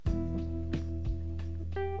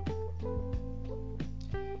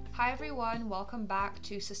Hi everyone, welcome back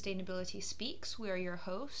to Sustainability Speaks. We are your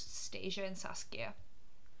hosts, Stasia and Saskia.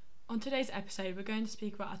 On today's episode, we're going to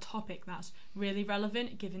speak about a topic that's really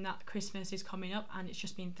relevant given that Christmas is coming up and it's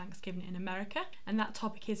just been Thanksgiving in America, and that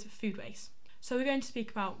topic is food waste. So we're going to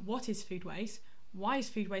speak about what is food waste, why is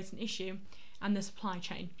food waste an issue, and the supply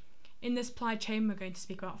chain. In the supply chain, we're going to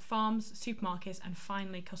speak about farms, supermarkets, and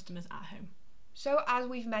finally customers at home. So as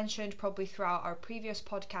we've mentioned probably throughout our previous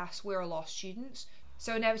podcasts, we're law students.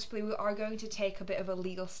 So inevitably we are going to take a bit of a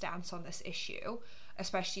legal stance on this issue,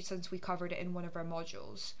 especially since we covered it in one of our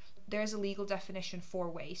modules. There's a legal definition for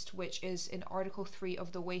waste, which is in Article 3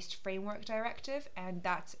 of the Waste Framework Directive, and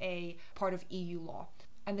that's a part of EU law.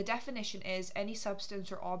 And the definition is any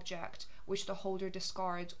substance or object which the holder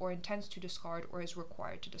discards or intends to discard or is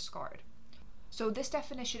required to discard. So this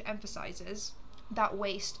definition emphasizes that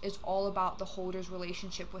waste is all about the holder's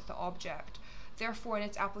relationship with the object. Therefore, in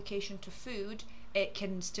its application to food, it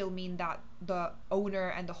can still mean that the owner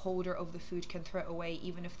and the holder of the food can throw it away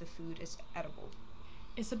even if the food is edible.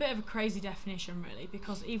 It's a bit of a crazy definition really,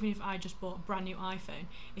 because even if I just bought a brand new iPhone,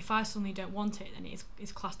 if I suddenly don't want it, then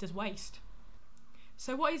it's classed as waste.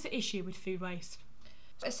 So what is the issue with food waste?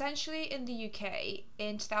 Essentially, in the UK,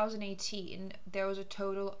 in 2018, there was a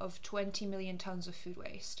total of 20 million tonnes of food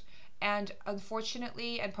waste. And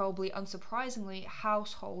unfortunately, and probably unsurprisingly,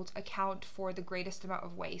 households account for the greatest amount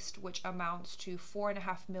of waste, which amounts to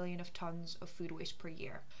 4.5 million of tonnes of food waste per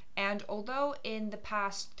year. And although in the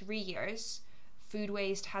past 3 years, food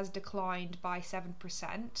waste has declined by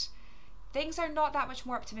 7%, things are not that much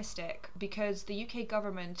more optimistic, because the UK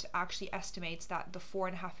government actually estimates that the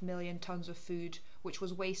 4.5 million tonnes of food which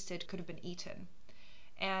was wasted could have been eaten.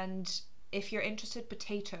 And if you're interested,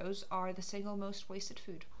 potatoes are the single most wasted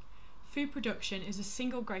food. Food production is the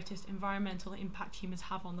single greatest environmental impact humans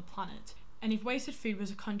have on the planet, and if wasted food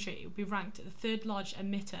was a country, it would be ranked at the third largest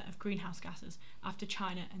emitter of greenhouse gases after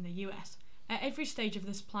China and the US. At every stage of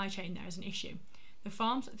the supply chain there is an issue: the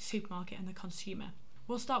farms, the supermarket and the consumer.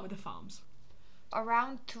 We'll start with the farms.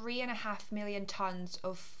 Around 3.5 million tonnes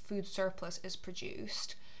of food surplus is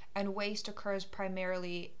produced, and waste occurs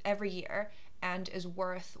primarily every year and is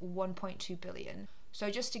worth 1.2 billion. So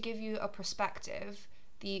just to give you a perspective,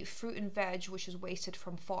 the fruit and veg which is wasted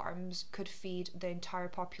from farms could feed the entire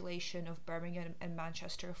population of Birmingham and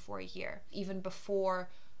Manchester for a year, even before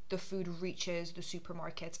the food reaches the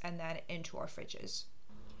supermarkets and then into our fridges.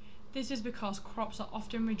 This is because crops are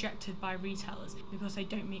often rejected by retailers because they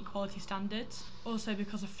don't meet quality standards, also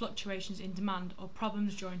because of fluctuations in demand or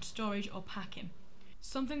problems during storage or packing.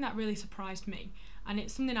 Something that really surprised me, and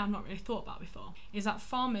it's something I've not really thought about before, is that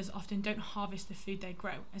farmers often don't harvest the food they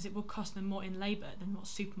grow, as it will cost them more in labour than what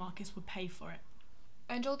supermarkets would pay for it.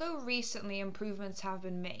 And although recently improvements have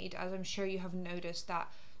been made, as I'm sure you have noticed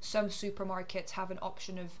that some supermarkets have an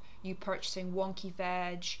option of you purchasing wonky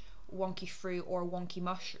veg, wonky fruit or wonky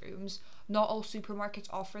mushrooms, not all supermarkets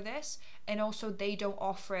offer this, and also they don't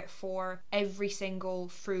offer it for every single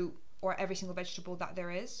fruit or every single vegetable that there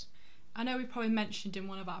is. I know we probably mentioned in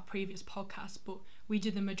one of our previous podcasts, but we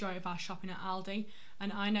did the majority of our shopping at Aldi,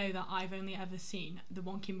 and I know that I've only ever seen the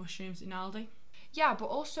wonky mushrooms in Aldi. Yeah, but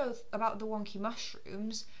also about the wonky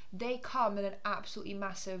mushrooms, they come in an absolutely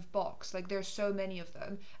massive box. Like, there's so many of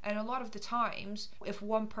them, and a lot of the times, if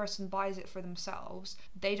one person buys it for themselves,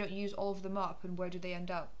 they don't use all of them up, and where do they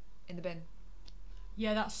end up? In the bin.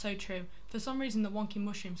 Yeah, that's so true. For some reason, the wonky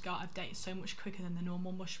mushrooms go out of date so much quicker than the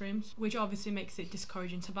normal mushrooms, which obviously makes it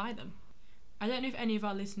discouraging to buy them. I don't know if any of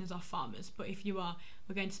our listeners are farmers, but if you are,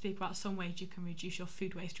 we're going to speak about some ways you can reduce your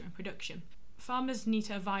food waste during production. Farmers need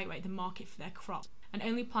to evaluate the market for their crops and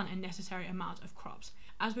only plant a necessary amount of crops.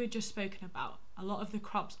 As we've just spoken about, a lot of the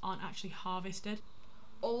crops aren't actually harvested.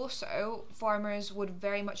 Also, farmers would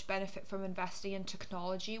very much benefit from investing in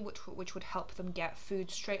technology which would help them get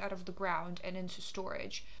food straight out of the ground and into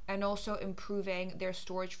storage, and also improving their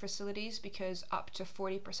storage facilities, because up to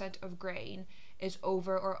 40% of grain is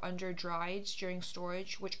over or under dried during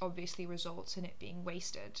storage, which obviously results in it being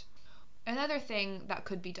wasted. Another thing that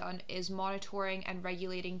could be done is monitoring and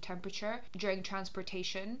regulating temperature during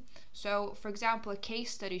transportation. So, for example, a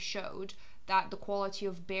case study showed that the quality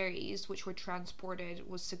of berries which were transported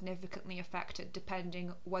was significantly affected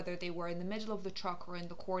depending whether they were in the middle of the truck or in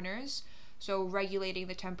the corners. So regulating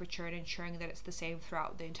the temperature and ensuring that it's the same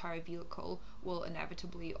throughout the entire vehicle will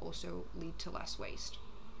inevitably also lead to less waste.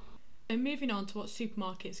 And moving on to what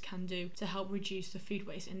supermarkets can do to help reduce the food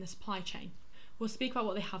waste in the supply chain. We'll speak about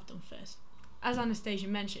what they have done first. As Anastasia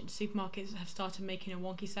mentioned, supermarkets have started making a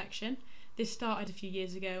wonky section. This started a few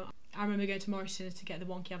years ago. I remember going to Morrison's to get the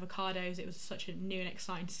wonky avocados. It was such a new and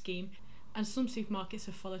exciting scheme. And some supermarkets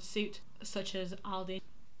have followed suit, such as Aldi.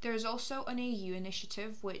 There's also an EU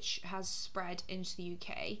initiative which has spread into the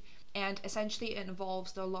UK, and essentially it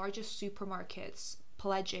involves the largest supermarkets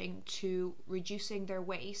pledging to reducing their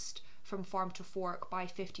waste from farm to fork by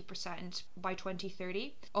 50% by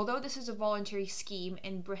 2030. Although this is a voluntary scheme,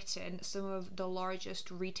 in Britain, some of the largest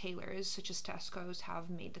retailers, such as Tesco's, have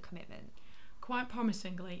made the commitment. Quite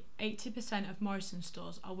promisingly, 80% of Morrison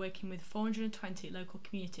stores are working with 420 local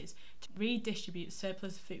communities to redistribute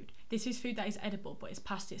surplus food. This is food that is edible but is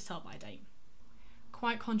past its sell-by date.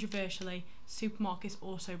 Quite controversially, supermarkets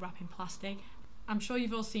also wrap in plastic. I'm sure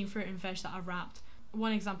you've all seen fruit and veg that are wrapped.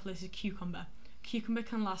 One example is a cucumber. Cucumber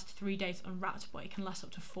can last 3 days unwrapped, but it can last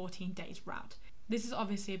up to 14 days wrapped. This is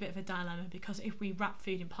obviously a bit of a dilemma because if we wrap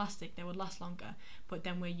food in plastic, they would last longer, but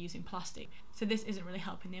then we're using plastic. So this isn't really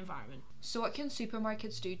helping the environment. So what can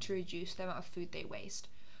supermarkets do to reduce the amount of food they waste?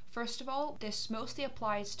 First of all, this mostly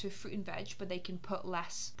applies to fruit and veg, but they can put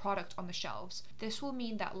less product on the shelves. This will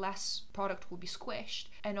mean that less product will be squished,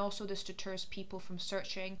 and also this deters people from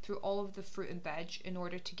searching through all of the fruit and veg in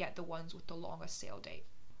order to get the ones with the longest sale date.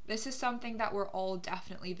 This is something that we're all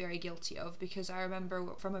definitely very guilty of, because I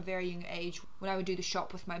remember from a very young age when I would do the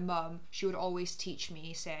shop with my mum, she would always teach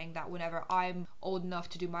me, saying that whenever I'm old enough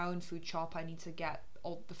to do my own food shop, I need to get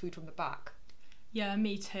all the food from the back. Yeah,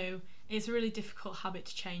 me too. It's a really difficult habit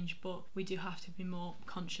to change, but we do have to be more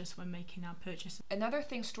conscious when making our purchases. Another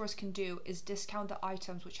thing stores can do is discount the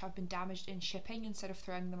items which have been damaged in shipping instead of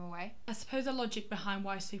throwing them away. I suppose the logic behind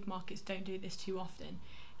why supermarkets don't do this too often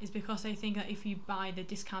is because they think that if you buy the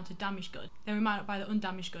discounted damaged good, then we might not buy the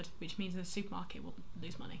undamaged good, which means the supermarket will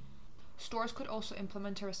lose money. Stores could also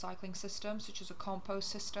implement a recycling system, such as a compost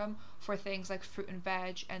system, for things like fruit and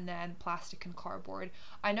veg, and then plastic and cardboard.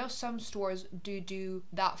 I know some stores do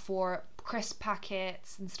that for crisp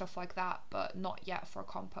packets and stuff like that, but not yet for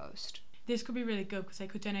compost. This could be really good because they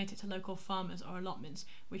could donate it to local farmers or allotments,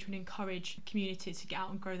 which would encourage communities to get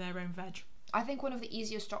out and grow their own veg. I think one of the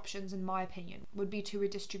easiest options, in my opinion, would be to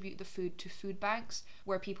redistribute the food to food banks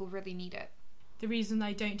where people really need it. The reason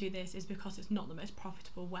they don't do this is because it's not the most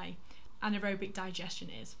profitable way. Anaerobic digestion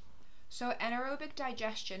is. So anaerobic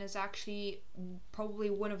digestion is actually probably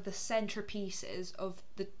one of the centerpieces of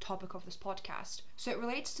the topic of this podcast. So it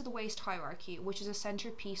relates to the waste hierarchy, which is a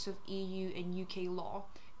centerpiece of EU and UK law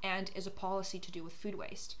and is a policy to do with food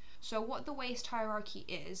waste. So what the waste hierarchy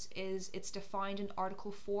is it's defined in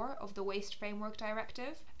Article 4 of the Waste Framework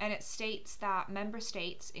Directive, and it states that member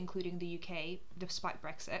states, including the UK, despite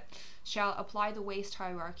Brexit, shall apply the waste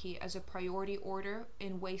hierarchy as a priority order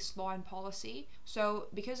in waste law and policy. So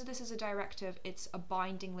because this is a directive, it's a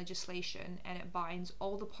binding legislation, and it binds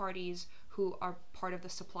all the parties who are part of the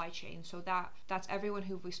supply chain. So that's everyone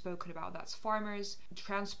who we've spoken about. That's farmers,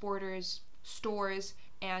 transporters, stores,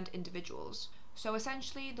 and individuals. So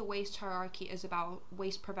essentially, the waste hierarchy is about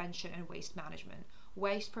waste prevention and waste management.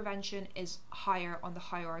 Waste prevention is higher on the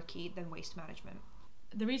hierarchy than waste management.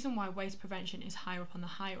 The reason why waste prevention is higher up on the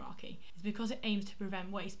hierarchy is because it aims to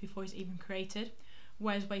prevent waste before it's even created,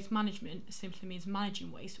 whereas waste management simply means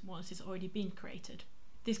managing waste once it's already been created.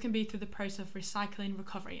 This can be through the process of recycling,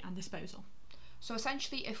 recovery, and disposal. So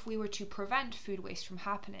essentially, if we were to prevent food waste from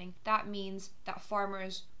happening, that means that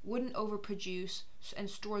farmers wouldn't overproduce and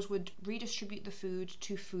stores would redistribute the food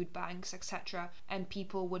to food banks, etc., and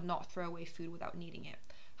people would not throw away food without needing it.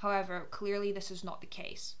 However, clearly this is not the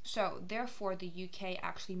case. So therefore, the UK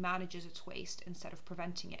actually manages its waste instead of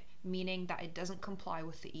preventing it, meaning that it doesn't comply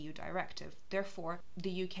with the EU directive. Therefore,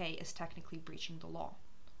 the UK is technically breaching the law.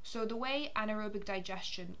 So the way anaerobic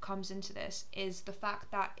digestion comes into this is the fact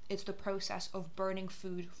that it's the process of burning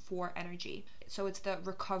food for energy. So it's the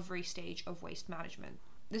recovery stage of waste management.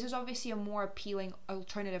 This is obviously a more appealing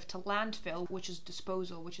alternative to landfill, which is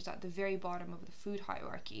disposal, which is at the very bottom of the food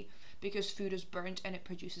hierarchy, because food is burnt and it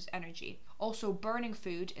produces energy. Also, burning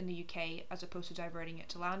food in the UK, as opposed to diverting it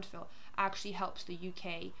to landfill, actually helps the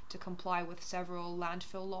UK to comply with several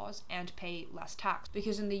landfill laws and pay less tax.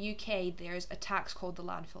 Because in the UK, there's a tax called the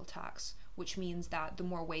landfill tax, which means that the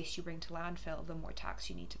more waste you bring to landfill, the more tax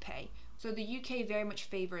you need to pay. So the UK very much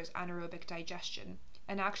favours anaerobic digestion,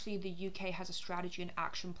 and actually the UK has a strategy and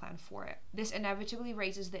action plan for it. This inevitably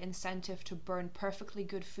raises the incentive to burn perfectly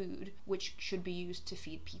good food, which should be used to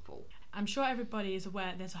feed people. I'm sure everybody is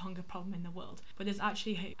aware there's a hunger problem in the world, but there's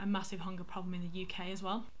actually a massive hunger problem in the UK as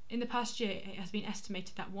well. In the past year, it has been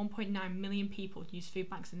estimated that 1.9 million people use food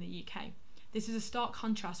banks in the UK. This is a stark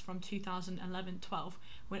contrast from 2011-12,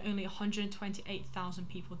 when only 128,000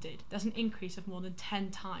 people did. That's an increase of more than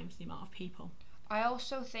 10 times the amount of people. I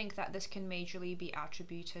also think that this can majorly be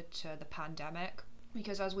attributed to the pandemic.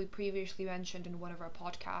 because as we previously mentioned in one of our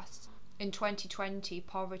podcasts, in 2020,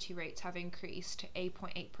 poverty rates have increased to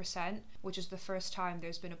 8.8%, which is the first time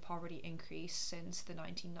there's been a poverty increase since the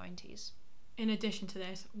 1990s. In addition to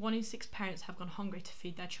this, 1 in 6 parents have gone hungry to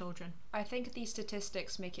feed their children. I think these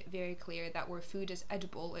statistics make it very clear that where food is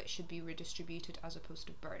edible, it should be redistributed as opposed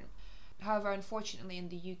to burnt. However, unfortunately in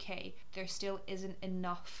the UK, there still isn't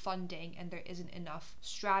enough funding and there isn't enough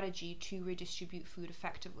strategy to redistribute food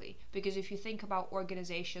effectively. Because if you think about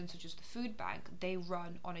organisations such as the Food Bank, they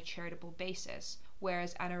run on a charitable basis,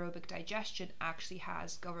 whereas anaerobic digestion actually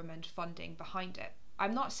has government funding behind it.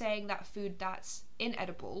 I'm not saying that food that's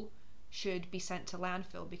inedible should be sent to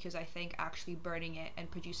landfill, because I think actually burning it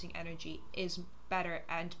and producing energy is better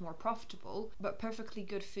and more profitable, but perfectly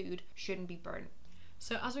good food shouldn't be burnt.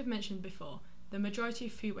 So as we've mentioned before, the majority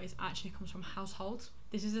of food waste actually comes from households.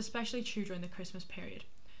 This is especially true during the Christmas period.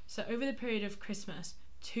 So over the period of Christmas,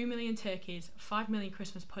 2 million turkeys, 5 million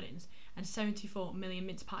Christmas puddings, and 74 million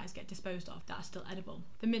mince pies get disposed of that are still edible.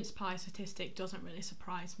 The mince pie statistic doesn't really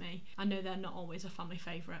surprise me. I know they're not always a family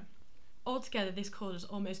favourite. Altogether, this causes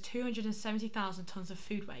almost 270,000 tonnes of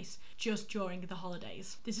food waste just during the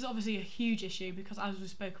holidays. This is obviously a huge issue because, as we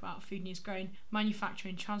spoke about, food needs growing,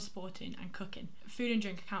 manufacturing, transporting and cooking. Food and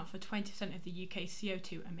drink account for 20% of the UK's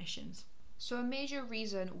CO2 emissions. So a major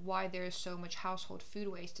reason why there is so much household food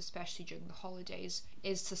waste, especially during the holidays,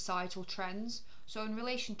 is societal trends. So in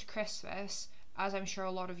relation to Christmas, as I'm sure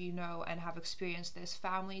a lot of you know and have experienced this,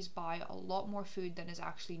 families buy a lot more food than is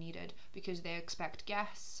actually needed because they expect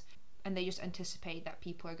guests, and they just anticipate that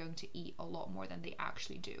people are going to eat a lot more than they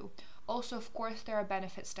actually do. Also, of course, there are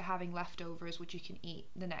benefits to having leftovers which you can eat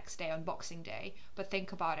the next day on Boxing Day, but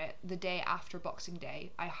think about it, the day after Boxing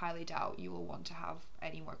Day, I highly doubt you will want to have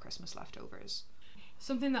any more Christmas leftovers.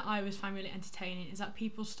 Something that I always find really entertaining is that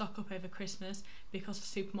people stock up over Christmas because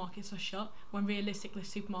the supermarkets are shut, when realistically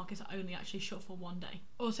supermarkets are only actually shut for one day.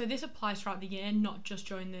 Also, this applies throughout the year, not just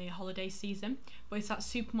during the holiday season, but it's that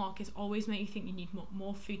supermarkets always make you think you need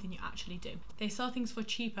more food than you actually do. They sell things for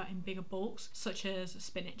cheaper in bigger bulks, such as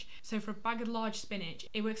spinach. So for a bag of large spinach,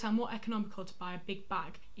 it works out more economical to buy a big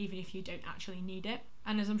bag, even if you don't actually need it.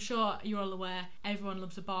 And as I'm sure you're all aware, everyone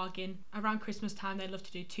loves a bargain. Around Christmas time, they love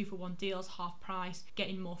to do 2-for-1 deals, half price,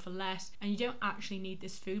 getting more for less, and you don't actually need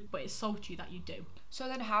this food, but it's sold to you that you do. So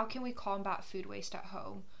then how can we combat food waste at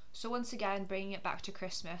home? So once again, bringing it back to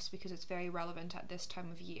Christmas because it's very relevant at this time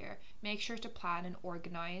of year, make sure to plan and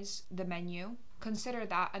organise the menu. Consider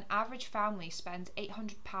that an average family spends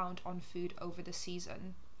 £800 on food over the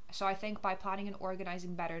season. So I think by planning and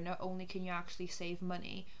organising better, not only can you actually save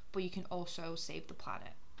money, but you can also save the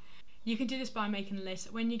planet. You can do this by making a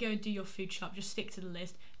list. When you go and do your food shop, just stick to the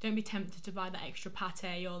list. Don't be tempted to buy that extra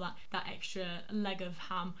pate or that extra leg of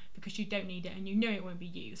ham because you don't need it and you know it won't be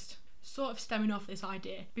used. Sort of stemming off this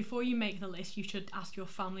idea, before you make the list, you should ask your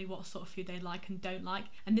family what sort of food they like and don't like,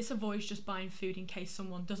 and this avoids just buying food in case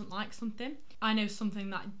someone doesn't like something. I know something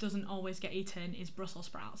that doesn't always get eaten is Brussels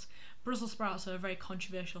sprouts. Brussels sprouts are a very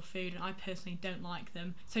controversial food and I personally don't like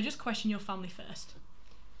them, so just question your family first.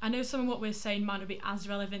 I know some of what we're saying might not be as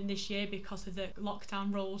relevant this year because of the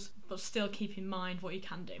lockdown rules, but still keep in mind what you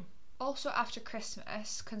can do. Also, after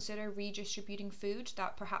Christmas, consider redistributing food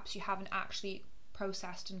that perhaps you haven't actually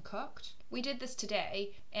processed and cooked. We did this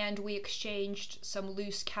today and we exchanged some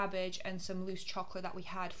loose cabbage and some loose chocolate that we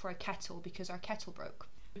had for a kettle because our kettle broke.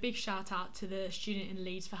 A big shout out to the student in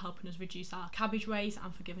Leeds for helping us reduce our cabbage waste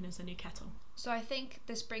and for giving us a new kettle. So I think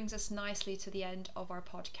this brings us nicely to the end of our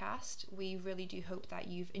podcast. We really do hope that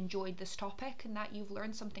you've enjoyed this topic and that you've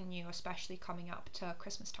learned something new, especially coming up to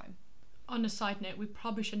Christmas time. On a side note, we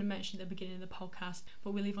probably should have mentioned at the beginning of the podcast,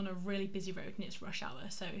 but we live on a really busy road and it's rush hour,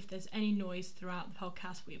 so if there's any noise throughout the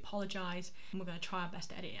podcast, we apologise and we're going to try our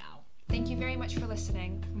best to edit it out. Thank you very much for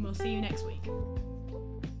listening. And we'll see you next week.